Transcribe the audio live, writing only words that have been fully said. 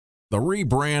The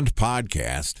Rebrand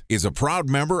Podcast is a proud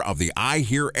member of the I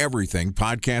Hear Everything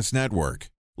Podcast Network.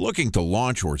 Looking to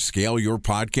launch or scale your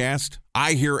podcast?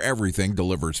 I Hear Everything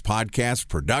delivers podcast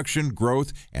production,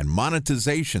 growth, and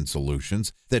monetization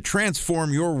solutions that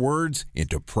transform your words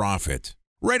into profit.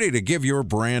 Ready to give your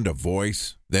brand a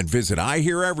voice? Then visit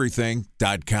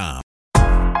iheareverything.com.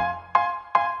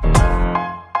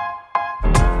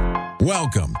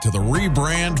 Welcome to the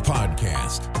Rebrand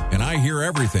Podcast, an I Hear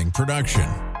Everything production.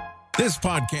 This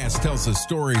podcast tells the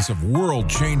stories of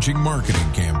world-changing marketing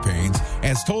campaigns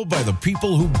as told by the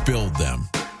people who build them.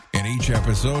 In each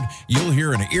episode, you'll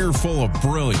hear an earful of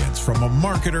brilliance from a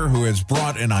marketer who has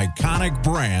brought an iconic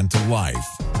brand to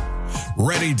life.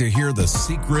 Ready to hear the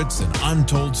secrets and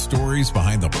untold stories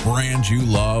behind the brand you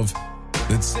love?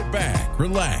 Then sit back,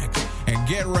 relax, and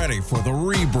get ready for the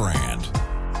rebrand.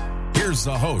 Here's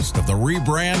the host of the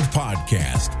Rebrand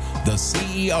Podcast, the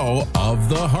CEO of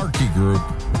the Harkey Group,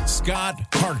 Scott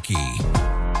Harkey.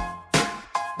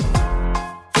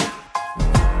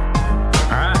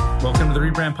 All right, welcome to the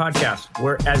Rebrand Podcast,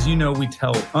 where, as you know, we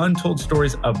tell untold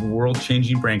stories of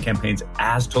world-changing brand campaigns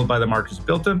as told by the marketers who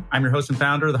built them. I'm your host and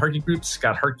founder of the Harkey Group,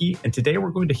 Scott Harkey, and today we're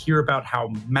going to hear about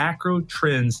how macro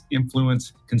trends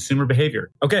influence consumer behavior.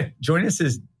 Okay, joining us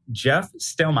is Jeff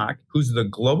Stelmach, who's the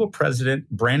Global President,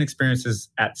 Brand Experiences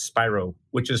at Spiro,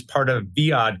 which is part of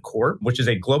Viad Corp, which is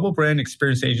a global brand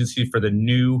experience agency for the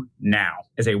new now.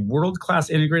 As a world-class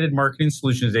integrated marketing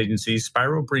solutions agency,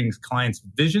 Spiro brings clients'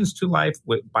 visions to life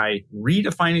by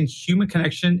redefining human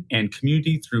connection and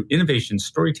community through innovation,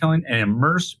 storytelling, and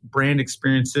immersive brand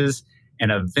experiences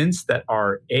and events that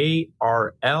are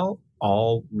ARL,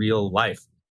 all real life.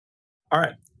 All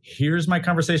right. Here's my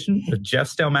conversation with Jeff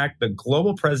Stelmach, the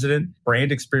Global President,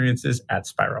 Brand Experiences at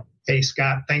Spiro. Hey,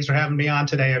 Scott. Thanks for having me on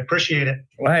today. I appreciate it.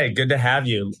 Well, hey, good to have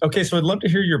you. Okay, so I'd love to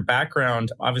hear your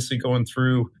background. Obviously, going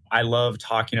through, I love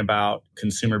talking about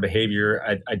consumer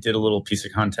behavior. I did a little piece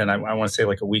of content, I want to say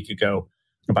like a week ago,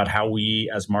 about how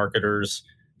we as marketers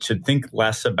should think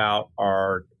less about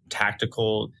our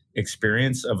tactical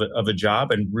experience of a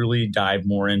job and really dive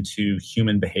more into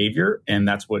human behavior. And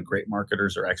that's what great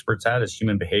marketers are experts at, is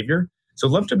human behavior. So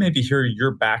I'd love to maybe hear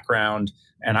your background.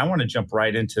 And I want to jump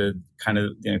right into kind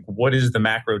of what is the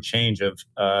macro change of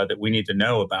that we need to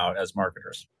know about as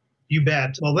marketers? You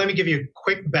bet. Well, let me give you a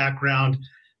quick background.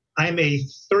 I'm a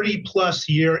 30-plus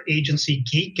year agency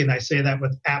geek, and I say that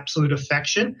with absolute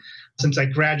affection. Since I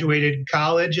graduated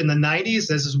college in the 90s,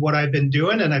 this is what I've been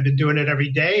doing, and I've been doing it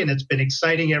every day, and it's been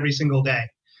exciting every single day.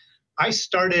 I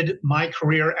started my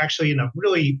career actually in a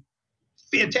really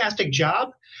fantastic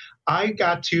job. I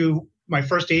got to, my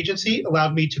first agency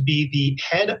allowed me to be the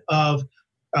head of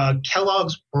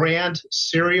Kellogg's brand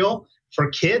cereal for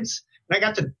kids, and I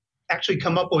got to actually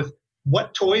come up with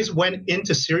what toys went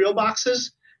into cereal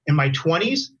boxes in my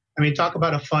 20s. I mean, talk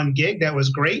about a fun gig. That was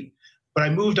great. But I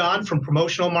moved on from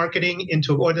promotional marketing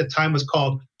into what at the time was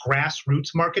called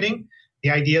grassroots marketing.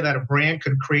 The idea that a brand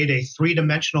could create a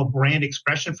three-dimensional brand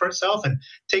expression for itself and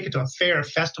take it to a fair,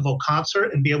 festival,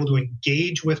 concert and be able to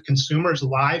engage with consumers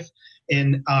live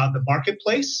in the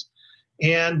marketplace.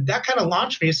 And that kind of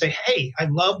launched me to say, hey, I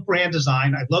love brand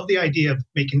design. I love the idea of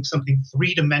making something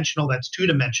three-dimensional that's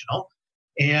two-dimensional.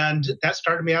 And that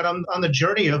started me out on the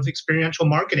journey of experiential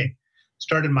marketing.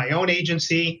 Started my own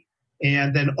agency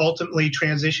and then ultimately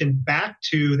transitioned back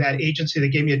to that agency that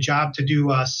gave me a job to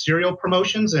do cereal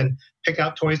promotions and pick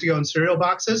out toys to go in cereal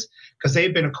boxes because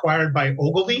they've been acquired by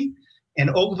Ogilvy. And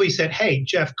Ogilvy said, hey,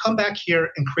 Jeff, come back here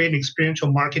and create an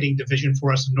experiential marketing division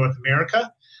for us in North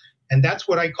America. And that's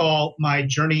what I call my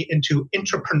journey into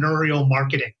entrepreneurial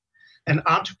marketing. An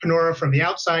entrepreneur from the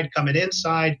outside coming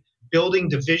inside, building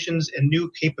divisions and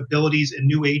new capabilities and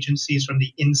new agencies from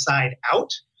the inside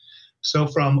out. So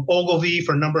from Ogilvy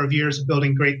for a number of years of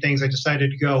building great things, I decided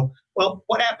to go, well,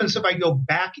 what happens if I go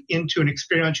back into an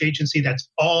experiential agency that's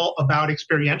all about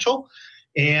experiential?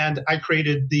 And I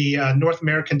created the North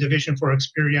American division for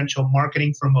experiential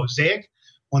marketing for Mosaic,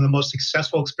 one of the most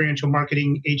successful experiential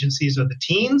marketing agencies of the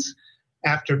teens.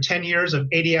 After 10 years of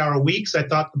 80-hour weeks, I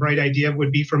thought the right idea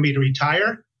would be for me to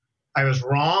retire. I was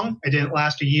wrong. I didn't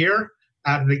last a year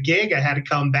out of the gig. I had to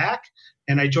come back.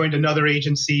 And I joined another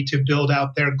agency to build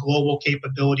out their global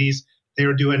capabilities. They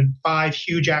were doing 5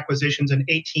 huge acquisitions in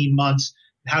 18 months,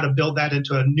 and how to build that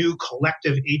into a new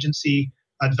collective agency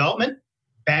development.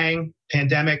 Bang,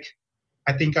 pandemic.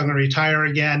 I think I'm going to retire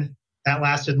again. That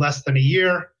lasted less than a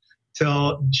year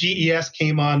till GES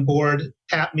came on board,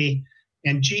 tapped me,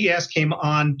 and GES came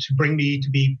on to bring me to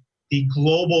be the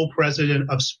global president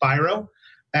of Spiro.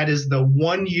 That is the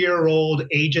 1-year-old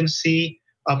agency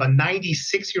of a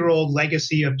 96-year-old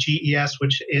legacy of GES,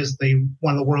 which is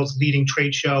one of the world's leading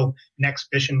trade show and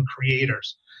exhibition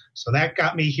creators. So that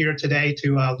got me here today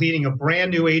to leading a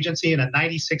brand new agency and a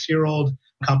 96-year-old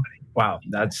company. Wow.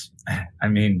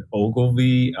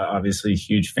 Ogilvy, obviously a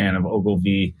huge fan of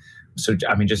Ogilvy. So,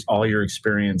 just all your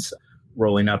experience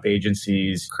rolling up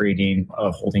agencies, creating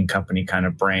a holding company kind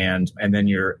of brand, and then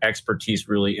your expertise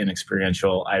really in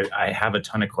experiential. I have a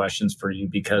ton of questions for you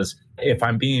because if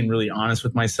I'm being really honest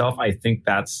with myself, I think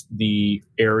that's the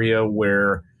area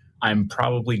where I'm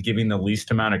probably giving the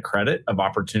least amount of credit of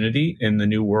opportunity in the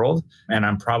new world. And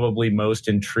I'm probably most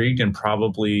intrigued and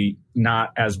probably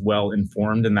not as well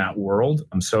informed in that world.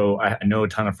 So I know a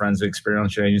ton of friends at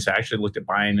experiential agencies. I actually looked at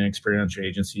buying an experiential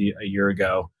agency a year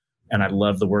ago, and I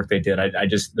love the work they did.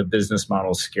 The business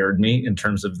model scared me in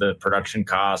terms of the production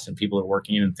costs and people are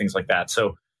working and things like that.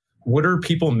 So what are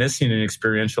people missing in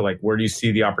experiential? Like, where do you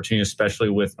see the opportunity,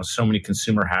 especially with so many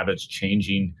consumer habits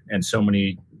changing and so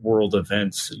many world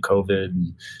events, COVID,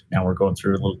 and now we're going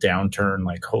through a little downturn?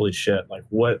 Like, holy shit!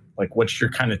 What's your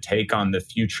kind of take on the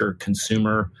future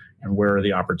consumer, and where are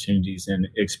the opportunities in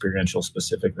experiential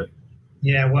specifically?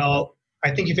 Yeah, well,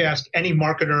 I think if you ask any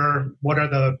marketer what are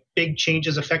the big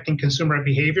changes affecting consumer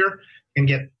behavior, you can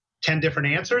get 10 different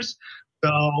answers.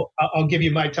 So I'll give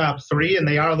you my top 3, and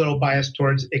they are a little biased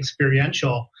towards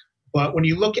experiential. But when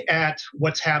you look at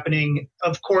what's happening,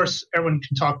 of course, everyone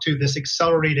can talk to this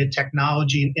accelerated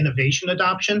technology and innovation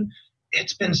adoption.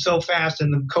 It's been so fast,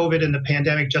 and the COVID and the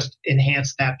pandemic just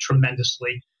enhanced that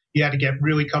tremendously. You had to get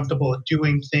really comfortable with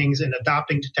doing things and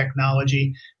adopting to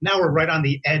technology. Now we're right on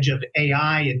the edge of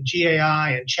AI and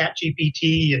GAI and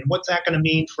ChatGPT, and what's that going to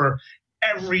mean for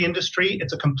every industry?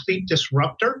 It's a complete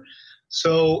disruptor.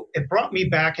 So it brought me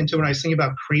back into when I was thinking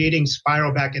about creating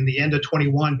Spiral back in the end of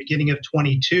 21, beginning of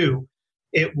 22.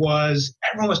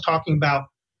 Everyone was talking about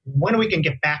when are we going to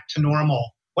get back to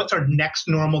normal? What's our next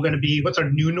normal going to be? What's our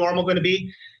new normal going to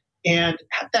be? And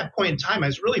at that point in time, I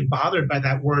was really bothered by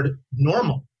that word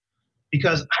normal,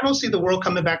 because I don't see the world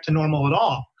coming back to normal at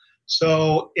all.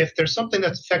 So if there's something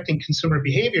that's affecting consumer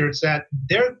behavior, it's that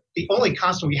the only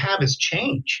constant we have is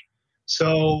change.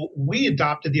 So we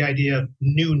adopted the idea of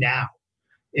new now.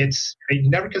 You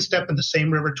never can step in the same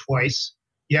river twice.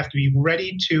 You have to be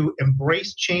ready to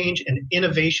embrace change and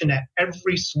innovation at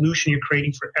every solution you're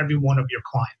creating for every one of your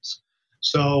clients.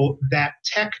 So that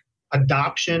tech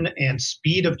adoption and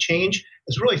speed of change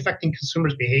is really affecting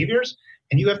consumers' behaviors,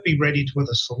 and you have to be ready with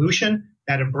a solution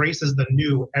that embraces the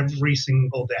new every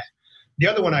single day. The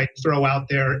other one I throw out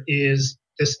there is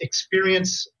this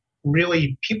experience.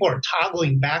 Really, people are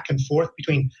toggling back and forth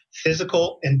between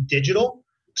physical and digital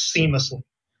seamlessly.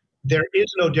 There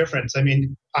is no difference.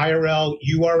 IRL,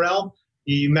 URL,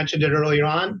 you mentioned it earlier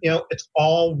on, it's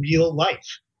all real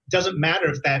life. It doesn't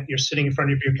matter if that you're sitting in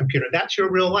front of your computer. That's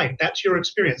your real life. That's your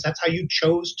experience. That's how you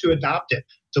chose to adopt it.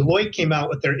 Deloitte came out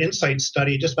with their insight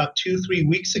study just about 2-3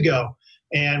 weeks ago.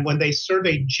 And when they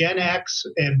surveyed Gen X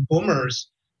and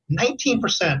boomers,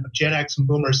 19% of Gen X and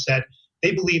boomers said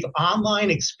they believe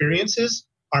online experiences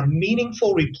are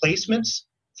meaningful replacements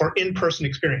for in-person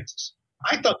experiences.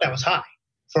 I thought that was high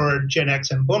for Gen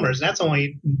X and boomers. And that's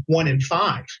only 1 in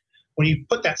 5. When you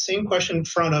put that same question in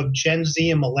front of Gen Z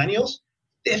and millennials,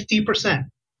 50%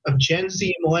 of Gen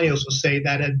Z and millennials will say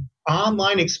that an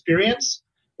online experience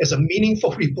is a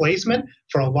meaningful replacement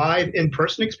for a live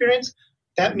in-person experience.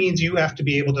 That means you have to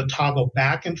be able to toggle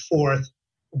back and forth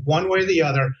one way or the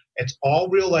other. It's all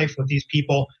real life with these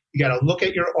people. You got to look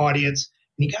at your audience,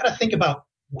 and you got to think about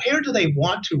where do they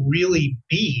want to really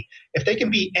be. If they can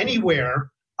be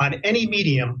anywhere on any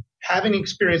medium, having an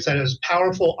experience that is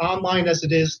powerful online as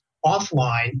it is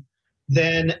offline,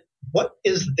 then what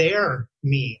is their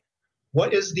me?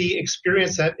 What is the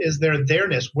experience that is their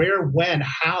theirs? Where, when,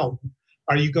 how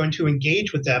are you going to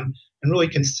engage with them? And really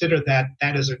consider that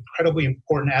that is an incredibly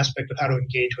important aspect of how to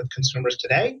engage with consumers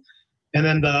today. And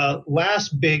then the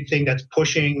last big thing that's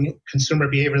pushing consumer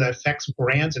behavior that affects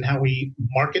brands and how we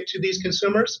market to these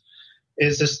consumers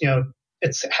is this,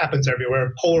 it happens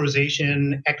everywhere.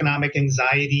 Polarization, economic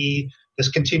anxiety, this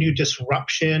continued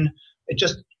disruption, it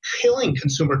just killing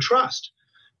consumer trust.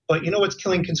 But you know what's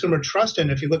killing consumer trust? And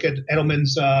if you look at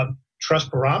Edelman's trust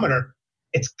barometer,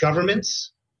 it's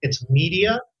governments, it's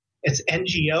media, it's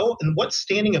NGO. And what's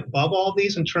standing above all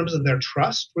these in terms of their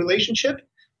trust relationship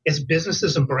is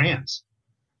businesses and brands.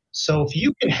 So if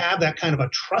you can have that kind of a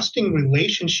trusting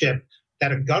relationship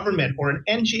that a government or an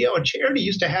NGO, a charity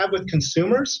used to have with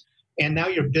consumers, and now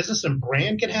your business and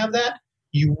brand can have that,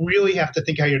 you really have to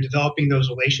think how you're developing those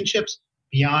relationships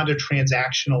beyond a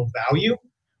transactional value.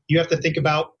 You have to think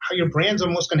about how your brand's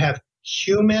almost going to have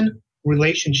human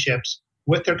relationships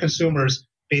with their consumers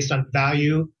based on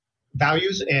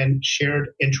values and shared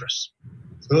interests.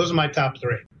 So those are my top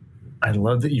three. I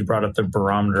love that you brought up the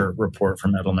barometer report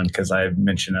from Edelman because I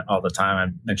mention it all the time.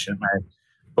 I mentioned my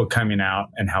book coming out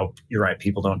and how you're right,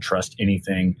 people don't trust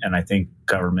anything. And I think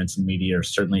governments and media are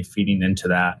certainly feeding into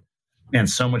that. And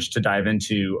so much to dive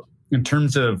into in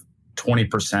terms of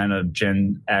 20% of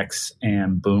Gen X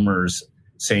and boomers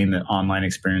saying that online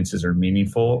experiences are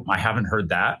meaningful. I haven't heard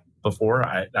that before.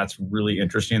 That's really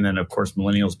interesting. And then, of course,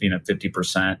 millennials being at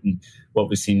 50% and what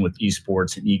we've seen with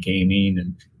esports and e-gaming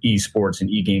and esports and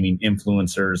e-gaming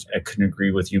influencers. I couldn't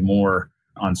agree with you more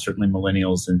on certainly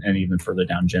millennials and even further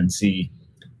down Gen Z.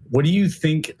 What do you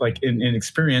think, like in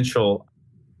experiential,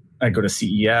 I go to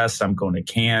CES, I'm going to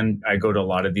Cannes, I go to a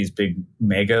lot of these big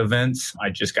mega events. I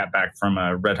just got back from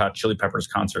a Red Hot Chili Peppers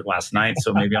concert last night,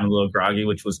 so maybe I'm a little groggy,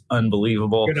 which was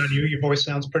unbelievable. Good on you. Your voice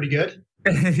sounds pretty good.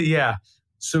 Yeah.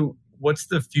 So what's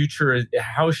the future?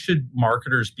 How should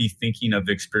marketers be thinking of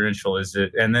experiential?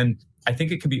 And then I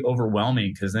think it can be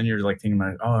overwhelming because then you're like thinking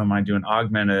about, oh, am I doing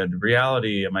augmented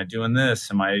reality? Am I doing this?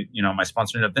 Am I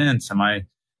sponsoring events?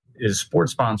 Is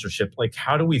sports sponsorship? Like,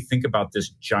 how do we think about this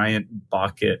giant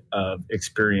bucket of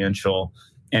experiential?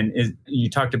 And you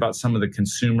talked about some of the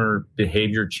consumer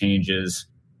behavior changes.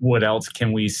 What else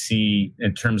can we see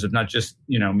in terms of not just,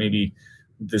 maybe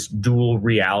this dual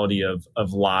reality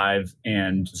of live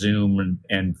and Zoom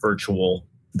and virtual?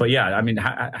 But yeah, I mean,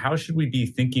 how should we be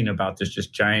thinking about this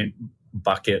just giant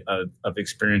bucket of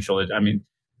experiential? I mean,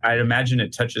 I'd imagine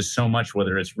it touches so much,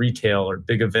 whether it's retail or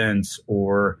big events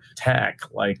or tech.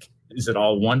 Like, is it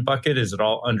all one bucket? Is it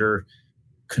all under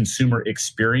consumer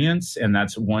experience? And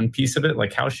that's one piece of it.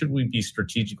 Like, how should we be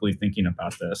strategically thinking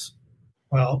about this?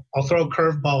 Well, I'll throw a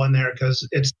curveball in there because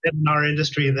it's in our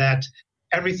industry that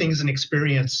everything's an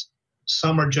experience.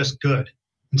 Some are just good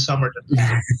and some are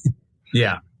just good.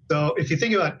 Yeah. So if you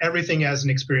think about everything as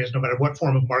an experience, no matter what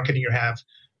form of marketing you have,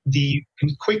 you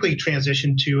can quickly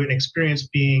transition to an experience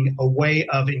being a way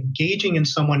of engaging in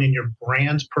someone in your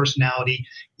brand's personality,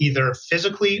 either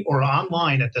physically or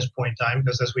online at this point in time,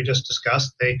 because as we just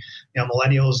discussed,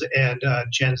 millennials and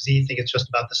Gen Z think it's just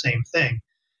about the same thing.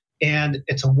 And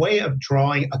it's a way of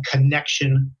drawing a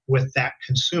connection with that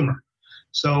consumer.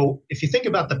 So if you think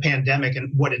about the pandemic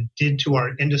and what it did to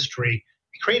our industry,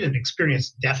 it created an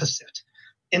experience deficit.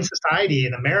 In society,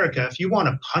 in America, if you want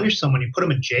to punish someone, you put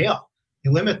them in jail.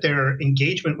 You limit their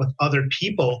engagement with other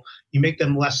people. You make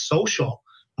them less social,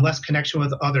 less connection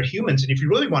with other humans. And if you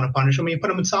really want to punish them, you put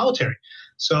them in solitary.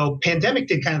 So pandemic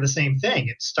did kind of the same thing.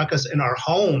 It stuck us in our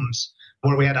homes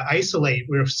where we had to isolate.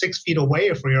 We were 6 feet away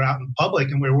if we were out in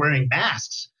public and we were wearing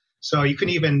masks. So you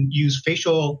couldn't even use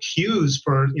facial cues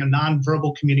for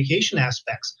nonverbal communication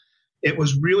aspects. It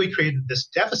was really created this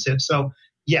deficit. So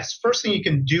yes, first thing you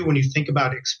can do when you think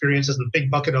about experiences, the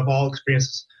big bucket of all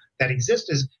experiences that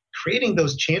exist is creating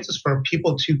those chances for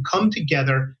people to come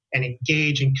together and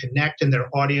engage and connect in their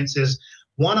audiences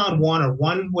one-on-one or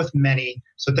one with many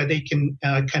so that they can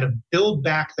kind of build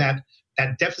back that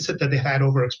deficit that they had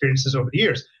over experiences over the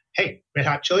years. Hey, Red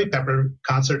Hot Chili Pepper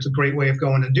concert's a great way of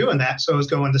going and doing that. So is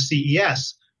going to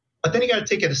CES. But then you got to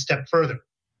take it a step further.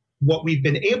 What we've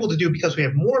been able to do, because we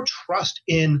have more trust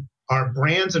in our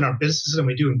brands and our businesses than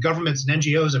we do in governments and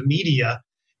NGOs and media,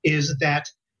 is that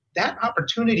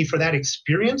opportunity for that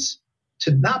experience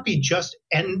to not be just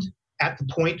end at the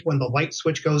point when the light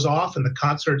switch goes off and the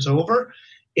concert's over.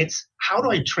 It's how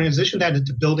do I transition that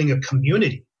into building a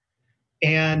community?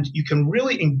 And you can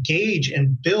really engage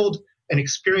and build an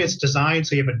experience design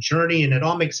so you have a journey and it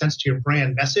all makes sense to your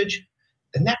brand message.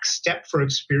 The next step for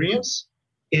experience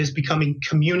is becoming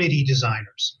community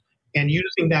designers and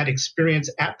using that experience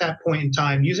at that point in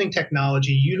time, using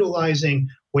technology, utilizing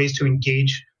ways to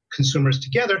engage consumers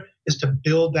together is to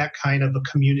build that kind of a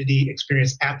community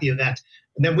experience at the event.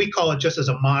 And then we call it, just as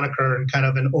a moniker and kind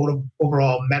of an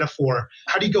overall metaphor,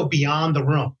 how do you go beyond the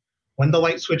room? When the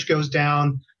light switch goes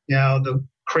down, the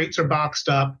crates are boxed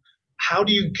up. How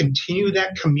do you continue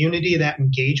that community, that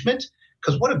engagement?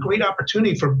 Because what a great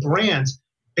opportunity for brands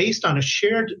based on a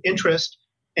shared interest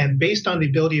and based on the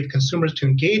ability of consumers to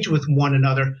engage with one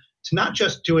another, to not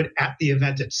just do it at the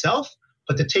event itself,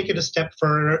 but to take it a step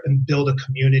further and build a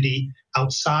community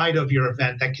outside of your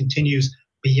event that continues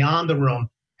beyond the room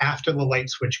after the light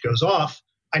switch goes off.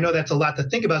 I know that's a lot to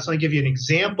think about, so I'll give you an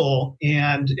example.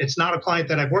 And it's not a client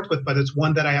that I've worked with, but it's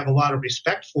one that I have a lot of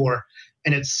respect for,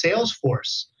 and it's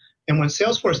Salesforce. And when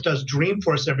Salesforce does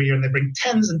Dreamforce every year, and they bring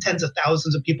tens and tens of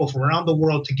thousands of people from around the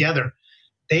world together,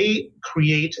 they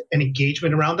create an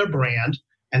engagement around their brand,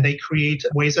 and they create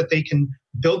ways that they can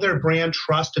build their brand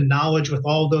trust and knowledge with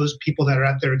all those people that are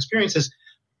at their experiences.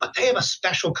 but they have a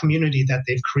special community that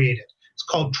they've created. It's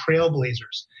called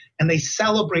Trailblazers, and they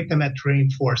celebrate them at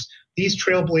Dreamforce. These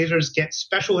Trailblazers get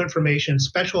special information,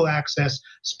 special access,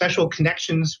 special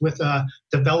connections with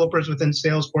developers within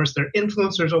Salesforce. They're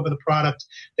influencers over the product.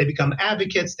 They become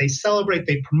advocates. They celebrate.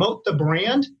 They promote the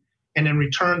brand, and in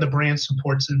return, the brand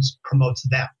supports and promotes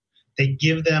them. They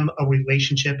give them a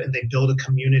relationship, and they build a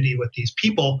community with these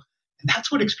people. And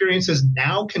that's what Experiences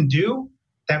Now can do.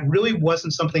 That really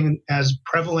wasn't something as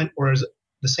prevalent or as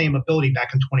the same ability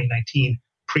back in 2019,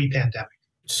 pre-pandemic.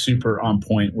 Super on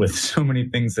point with so many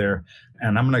things there.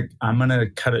 And I'm gonna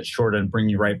cut it short and bring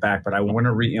you right back. But I want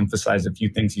to reemphasize a few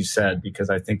things you said, because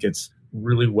I think it's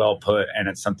really well put, and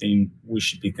it's something we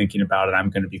should be thinking about, and I'm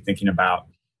going to be thinking about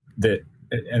that.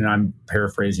 And I'm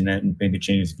paraphrasing it and maybe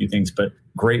changing a few things, but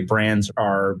great brands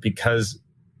are, because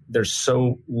there's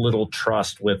so little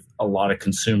trust with a lot of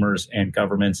consumers and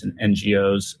governments and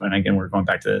NGOs. And again, we're going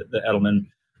back to the Edelman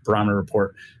Barometer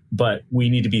report, but we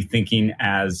need to be thinking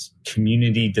as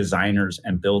community designers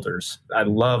and builders. I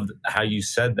love how you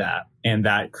said that. And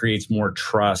that creates more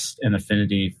trust and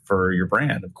affinity for your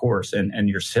brand, of course. And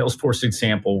your Salesforce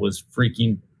example was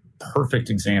freaking perfect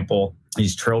example.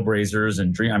 These Trailblazers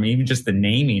and Dream, I mean, even just the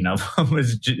naming of them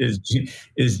is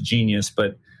genius.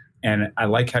 And I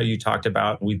like how you talked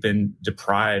about we've been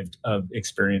deprived of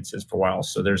experiences for a while.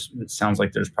 So it sounds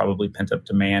like there's probably pent up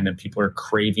demand, and people are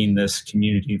craving this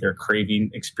community. They're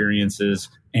craving experiences.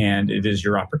 And it is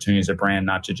your opportunity as a brand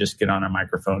not to just get on a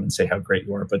microphone and say how great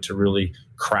you are, but to really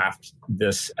craft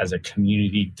this as a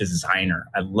community designer.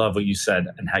 I love what you said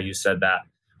and how you said that.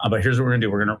 But here's what we're going to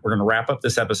do. We're going to wrap up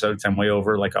this episode, because I'm way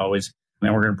over, like always.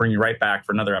 And we're going to bring you right back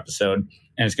for another episode.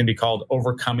 And it's going to be called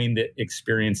Overcoming the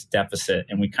Experience Deficit.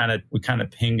 And we kind of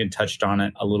pinged and touched on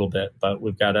it a little bit, but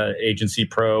we've got an agency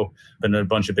pro, been in a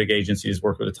bunch of big agencies,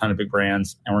 worked with a ton of big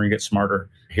brands, and we're going to get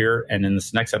smarter here and in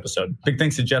this next episode. Big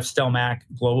thanks to Jeff Stelmach,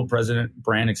 Global President,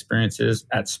 Brand Experiences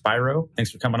at Spiro.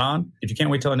 Thanks for coming on. If you can't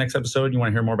wait till the next episode, you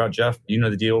want to hear more about Jeff, you know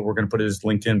the deal. We're going to put his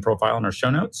LinkedIn profile in our show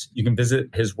notes. You can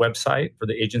visit his website for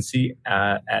the agency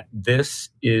at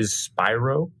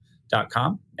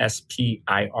thisisspiro.com,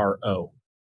 SPIRO.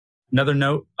 Another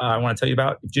note I want to tell you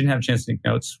about, if you didn't have a chance to take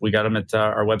notes, we got them at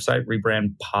our website,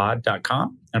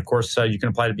 rebrandpod.com. And of course, you can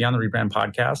apply to be on the Rebrand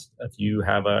Podcast. If you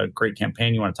have a great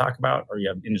campaign you want to talk about, or you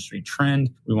have an industry trend,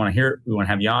 we want to hear it. We want to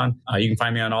have you on. You can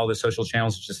find me on all the social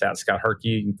channels, just at Scott Harkey.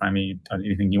 You can find me on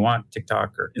anything you want,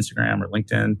 TikTok or Instagram or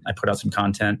LinkedIn. I put out some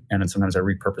content, and then sometimes I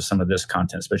repurpose some of this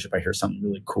content, especially if I hear something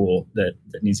really cool that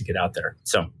needs to get out there.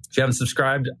 So if you haven't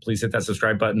subscribed, please hit that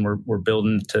subscribe button. We're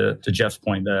building, to Jeff's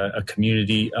point, a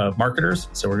community of marketers.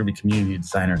 So we're going to be community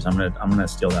designers. I'm going to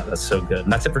steal that. That's so good.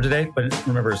 And that's it for today. But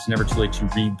remember, it's never too late to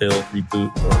rebuild, reboot,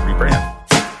 or rebrand.